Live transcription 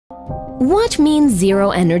What means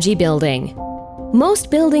zero-energy building?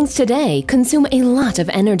 Most buildings today consume a lot of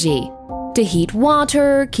energy. To heat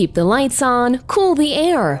water, keep the lights on, cool the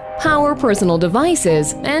air, power personal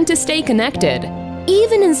devices, and to stay connected.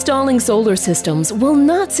 Even installing solar systems will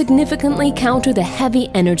not significantly counter the heavy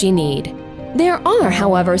energy need. There are,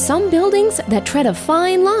 however, some buildings that tread a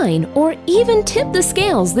fine line or even tip the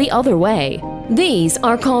scales the other way. These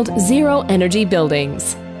are called zero-energy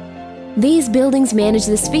buildings. These buildings manage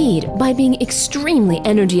this feed by being extremely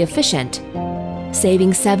energy efficient,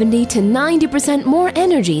 saving 70 to 90% more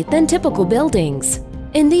energy than typical buildings.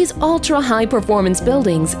 In these ultra-high performance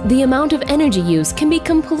buildings, the amount of energy use can be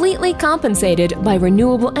completely compensated by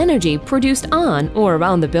renewable energy produced on or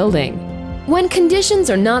around the building. When conditions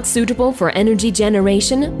are not suitable for energy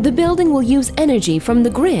generation, the building will use energy from the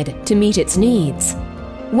grid to meet its needs.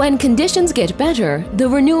 When conditions get better, the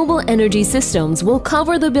renewable energy systems will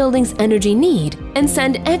cover the building's energy need and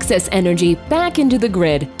send excess energy back into the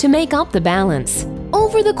grid to make up the balance.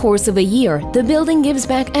 Over the course of a year, the building gives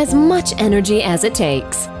back as much energy as it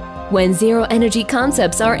takes. When zero-energy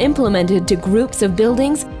concepts are implemented to groups of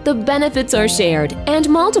buildings, the benefits are shared and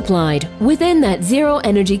multiplied within that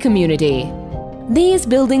zero-energy community. These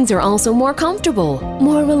buildings are also more comfortable,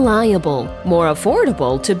 more reliable, more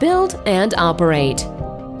affordable to build and operate,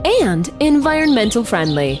 and environmental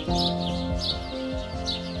friendly.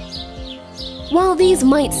 While these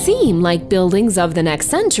might seem like buildings of the next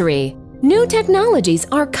century, new technologies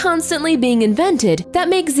are constantly being invented that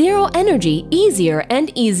make zero energy easier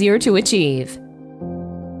and easier to achieve.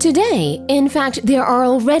 Today, in fact, there are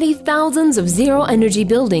already thousands of zero-energy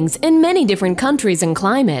buildings in many different countries and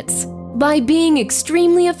climates. By being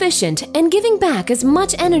extremely efficient and giving back as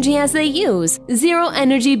much energy as they use,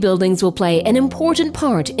 zero-energy buildings will play an important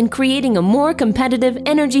part in creating a more competitive,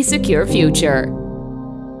 energy-secure future.